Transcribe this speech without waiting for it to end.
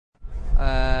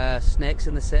Snakes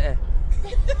in the City.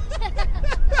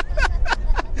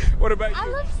 What about you? I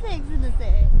love Snakes in the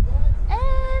City.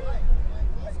 I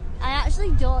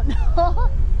actually don't know.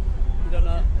 You don't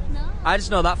know? No. I just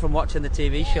know that from watching the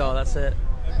TV show, that's it.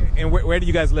 And where do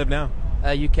you guys live now? UK.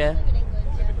 I live in England,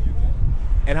 yeah.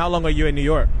 And how long are you in New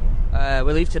York?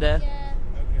 We leave today. Yeah.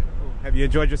 Okay, cool. Have you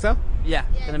enjoyed yourself? Yeah,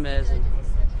 it's been amazing.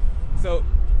 So,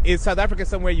 is South Africa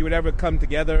somewhere you would ever come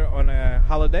together on a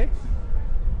holiday?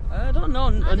 I don't know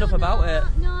enough about it.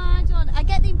 No, I don't. I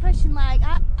get the impression like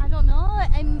I don't know.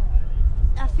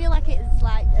 I feel like it's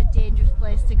like a dangerous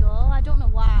place to go. I don't know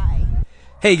why.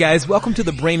 Hey guys, welcome to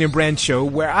the Brain and Brand Show,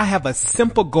 where I have a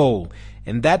simple goal,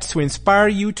 and that's to inspire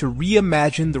you to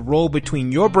reimagine the role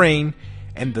between your brain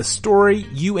and the story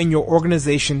you and your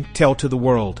organization tell to the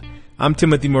world. I'm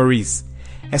Timothy Maurice.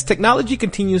 As technology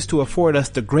continues to afford us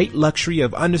the great luxury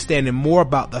of understanding more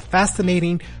about the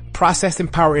fascinating processing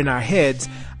power in our heads,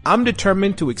 I'm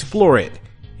determined to explore it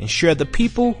and share the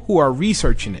people who are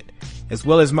researching it, as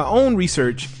well as my own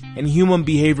research and human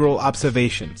behavioral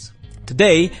observations.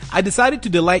 Today, I decided to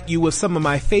delight you with some of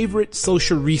my favorite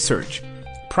social research.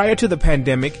 Prior to the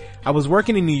pandemic, I was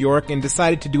working in New York and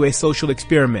decided to do a social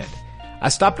experiment. I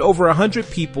stopped over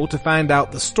 100 people to find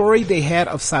out the story they had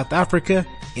of South Africa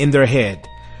in their head.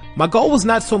 My goal was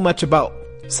not so much about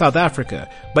South Africa,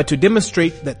 but to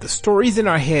demonstrate that the stories in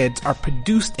our heads are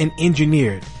produced and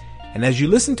engineered. And as you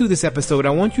listen to this episode, I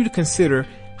want you to consider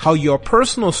how your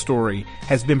personal story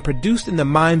has been produced in the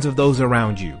minds of those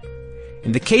around you.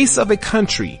 In the case of a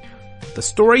country, the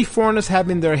story foreigners have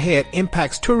in their head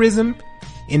impacts tourism,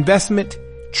 investment,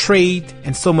 trade,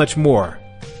 and so much more.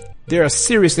 There are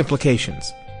serious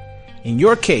implications. In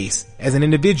your case, as an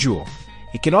individual,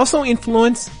 it can also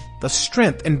influence the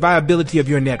strength and viability of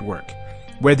your network,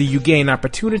 whether you gain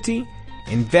opportunity,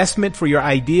 investment for your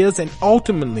ideas, and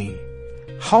ultimately,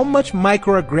 how much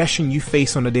microaggression you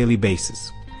face on a daily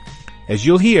basis. As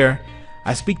you'll hear,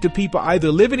 I speak to people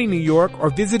either living in New York or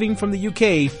visiting from the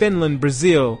UK, Finland,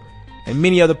 Brazil, and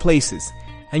many other places.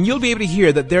 And you'll be able to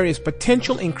hear that there is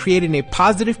potential in creating a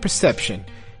positive perception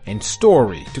and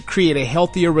story to create a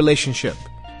healthier relationship.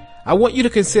 I want you to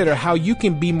consider how you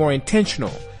can be more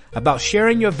intentional about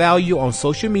sharing your value on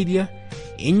social media,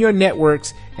 in your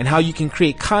networks, and how you can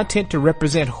create content to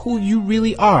represent who you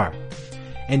really are.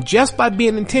 And just by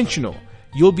being intentional,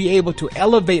 you'll be able to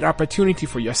elevate opportunity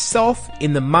for yourself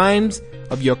in the minds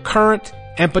of your current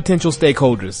and potential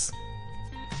stakeholders.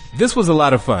 This was a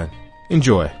lot of fun.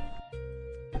 Enjoy.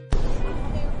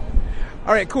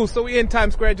 All right, cool. So we're in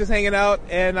Times Square just hanging out,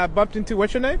 and I bumped into,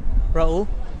 what's your name? Raul?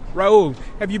 Raul.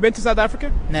 Have you been to South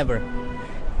Africa? Never.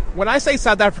 When I say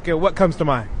South Africa, what comes to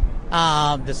mind?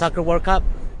 The Soccer World Cup?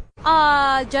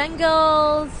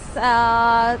 Jungles,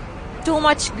 too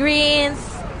much greens,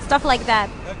 stuff like that.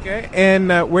 Okay.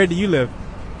 And where do you live?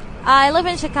 I live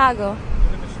in Chicago.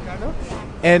 You live in Chicago?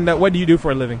 And what do you do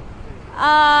for a living?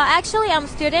 Actually, I'm a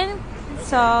student,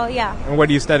 so yeah. And what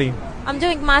are you studying? I'm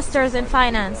doing masters in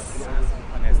finance.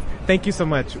 Thank you so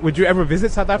much. Would you ever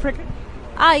visit South Africa?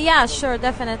 Yeah, sure,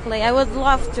 definitely. I would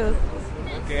love to.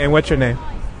 Okay. And what's your name?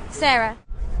 Sarah.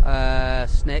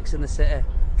 Snakes in the City.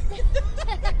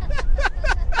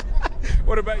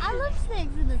 What about you? I love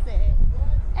Snakes in the City.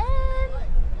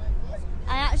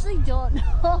 I actually don't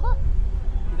know.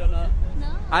 You don't know?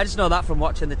 No. I just know that from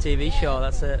watching the TV show,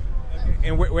 that's it. Okay.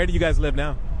 And where do you guys live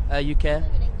now? UK. I live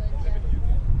in England,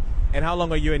 yeah. And how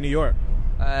long are you in New York?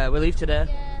 We leave today.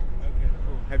 Yeah. Okay,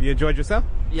 cool. Have you enjoyed yourself?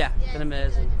 Yeah, it's been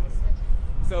amazing.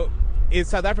 So, is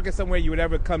South Africa somewhere you would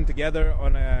ever come together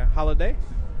on a holiday?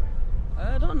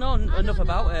 I don't know enough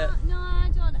about it. No, I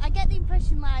don't. I get the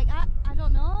impression like I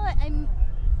don't know.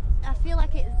 I feel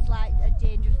like it's like a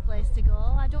dangerous place to go.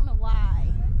 I don't know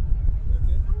why.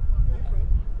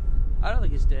 I don't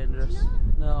think it's dangerous.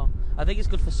 No. I think it's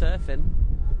good for surfing.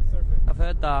 I've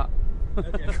heard that.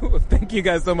 Okay, cool. Thank you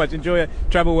guys so much. Enjoy it.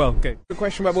 Travel well. Okay. The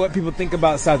question about what people think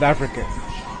about South Africa.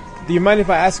 Do you mind if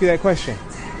I ask you that question?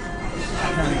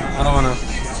 I don't want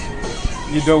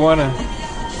to. You don't want to?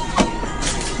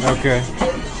 Okay.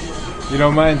 You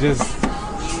don't mind just...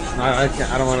 I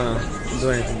don't want to do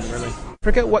anything, really.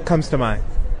 Forget what comes to mind.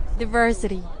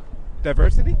 Diversity.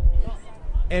 Diversity?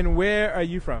 And where are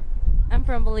you from? I'm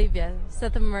from Bolivia,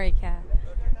 South America.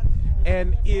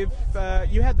 And if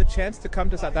you had the chance to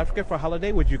come to South Africa for a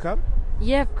holiday, would you come?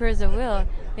 Yeah, of course I will.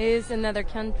 It's another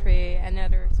country,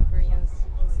 another experience.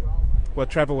 Well,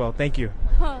 travel well. Thank you.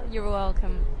 You're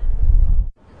welcome.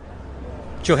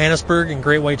 Johannesburg and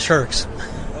Great White Sharks.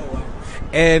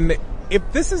 And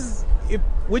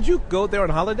would you go there on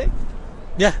holiday?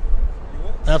 Yeah,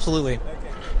 absolutely.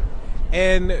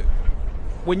 And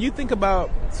when you think about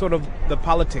sort of the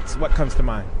politics, what comes to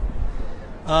mind?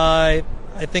 I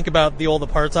think about the old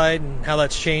apartheid and how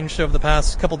that's changed over the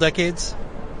past couple decades.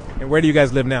 And where do you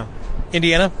guys live now?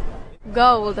 Indiana.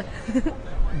 Gold.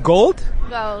 Gold?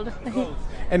 Gold.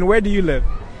 And where do you live?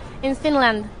 In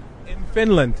Finland. In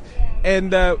Finland.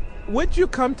 And would you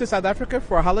come to South Africa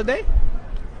for a holiday?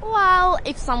 Well,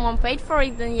 if someone paid for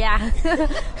it, then yeah.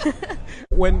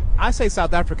 When I say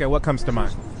South Africa, what comes to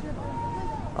mind?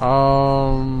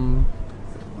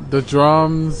 The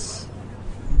drums,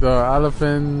 the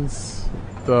elephants,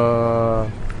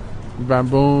 the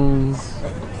baboons.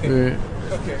 Okay.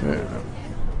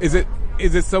 Is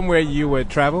it somewhere you would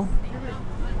travel?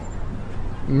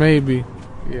 Maybe,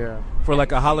 yeah. For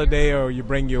like a holiday, or you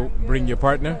bring your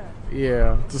partner?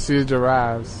 Yeah, to see the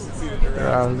giraffes.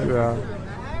 Yeah.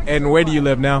 And where do you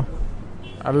live now?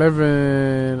 I live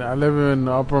in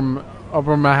Upper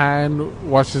Manhattan,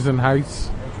 Washington Heights.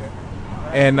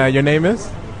 And your name is?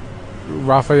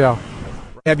 Raphael.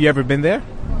 Have you ever been there?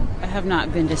 I have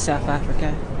not been to South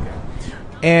Africa.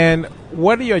 And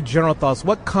what are your general thoughts?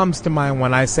 What comes to mind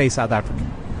when I say South Africa?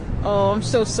 Oh, I'm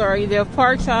so sorry. The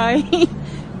apartheid,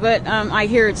 but I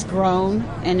hear it's grown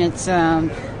and it's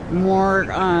more,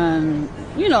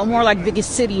 more like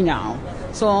biggest city now.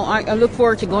 So I look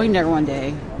forward to going there one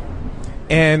day.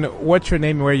 And what's your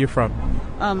name and where are you from?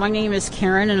 My name is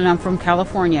Karen and I'm from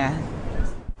California.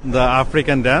 The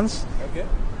African dance. Okay.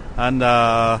 And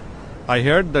I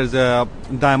heard there's a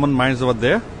diamond mines over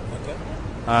there. Okay.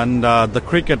 And the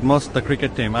cricket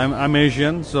team. I'm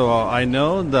Asian, so I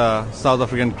know the South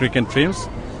African cricket teams.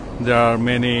 There are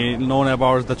many known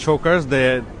about the chokers.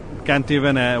 They can't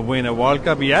even win a World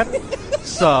Cup yet.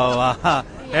 So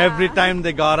every time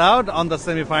they got out on the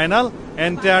semi-final,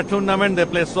 entire tournament they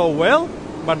play so well.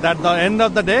 But at the end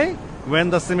of the day,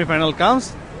 when the semi-final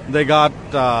comes, they got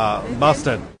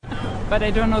busted. But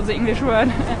I don't know the English word.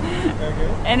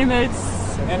 Okay. Animals.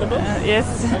 Animals?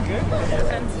 Yes. Okay.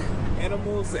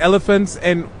 Animals, elephants.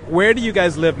 And where do you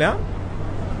guys live now?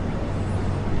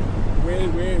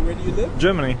 Where do you live?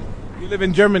 Germany. You live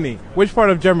in Germany. Which part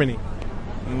of Germany?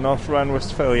 North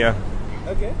Rhine-Westphalia.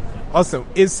 Okay. Awesome.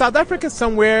 Is South Africa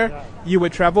somewhere you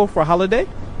would travel for a holiday?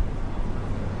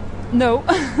 No.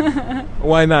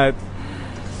 Why not?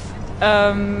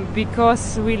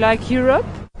 Because we like Europe.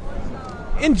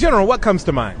 In general, what comes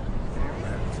to mind?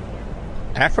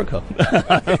 Africa.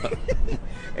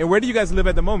 And where do you guys live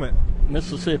at the moment?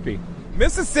 Mississippi.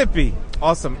 Mississippi.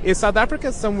 Awesome. Is South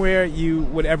Africa somewhere you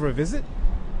would ever visit?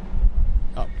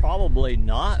 Probably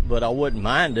not, but I wouldn't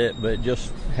mind it. But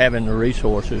just having the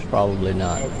resources, probably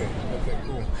not. Okay,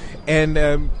 cool. And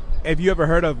have you ever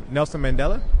heard of Nelson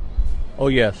Mandela? Oh,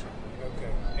 yes.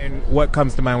 Okay. And what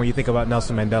comes to mind when you think about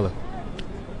Nelson Mandela?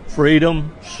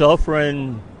 Freedom,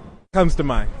 suffering. Comes to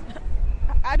mind?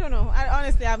 I don't know.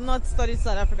 Honestly, I've not studied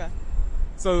South Africa.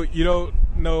 So you don't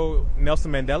know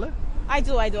Nelson Mandela? I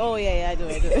do. Oh, yeah, I do.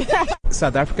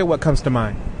 South Africa, what comes to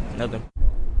mind? Nothing.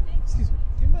 Excuse me.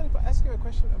 Do you mind if I ask you a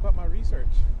question about my research?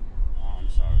 Oh, I'm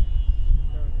sorry.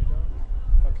 No, you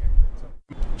don't? Okay. So.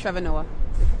 Trevor Noah.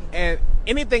 And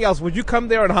anything else? Would you come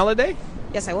there on holiday?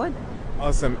 Yes, I would.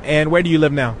 Awesome. And where do you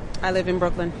live now? I live in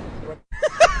Brooklyn.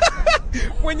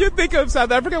 When you think of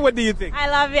South Africa, what do you think? I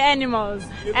love the animals.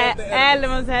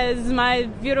 Animals is my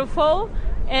beautiful,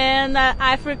 and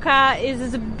Africa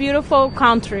is a beautiful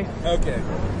country. Okay,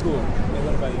 cool. And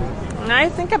what about you? I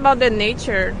think about the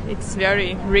nature. It's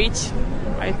very rich.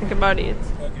 I think about it.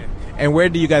 Okay. And where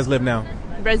do you guys live now?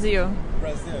 Brazil.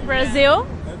 Brazil?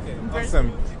 Okay,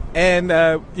 awesome. And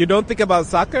you don't think about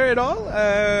soccer at all?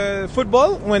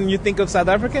 Football when you think of South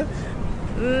Africa?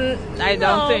 I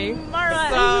don't think.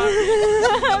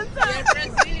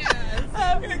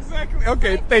 Exactly.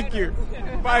 Okay, thank you.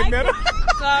 5 minutes.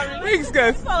 Sorry. Thanks,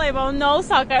 guys. Volleyball, no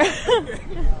soccer.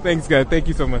 Thanks, guys. Thank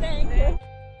you so much. Thank you.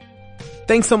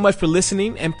 Thanks so much for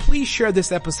listening, and please share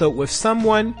this episode with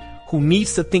someone who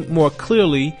needs to think more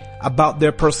clearly about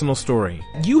their personal story.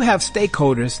 You have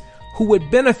stakeholders who would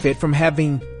benefit from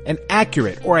having an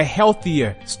accurate or a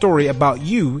healthier story about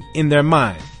you in their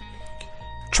mind.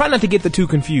 Try not to get the two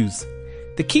confused.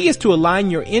 The key is to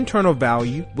align your internal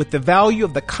value with the value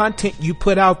of the content you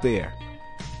put out there.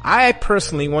 I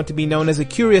personally want to be known as a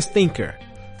curious thinker,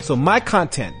 so my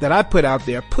content that I put out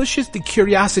there pushes the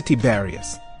curiosity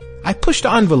barriers. I push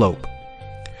the envelope.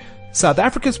 South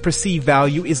Africa's perceived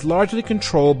value is largely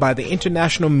controlled by the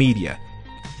international media.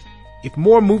 If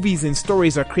more movies and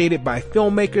stories are created by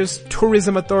filmmakers,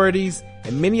 tourism authorities,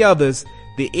 and many others,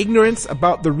 the ignorance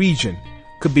about the region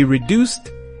could be reduced,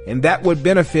 and that would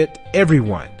benefit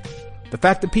everyone. The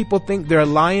fact that people think there are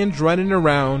lions running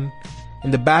around in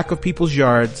the back of people's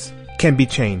yards can be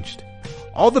changed.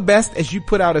 All the best as you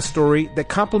put out a story that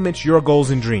complements your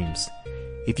goals and dreams.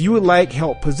 If you would like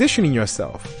help positioning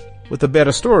yourself with a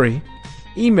better story,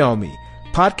 email me,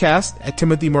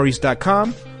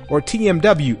 podcast@timothymaurice.com or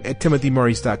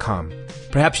tmw@timothymaurice.com.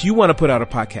 Perhaps you want to put out a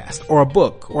podcast or a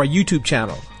book or a YouTube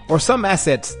channel or some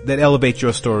assets that elevate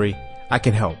your story. I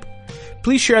can help.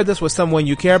 Please share this with someone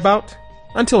you care about.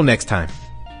 Until next time.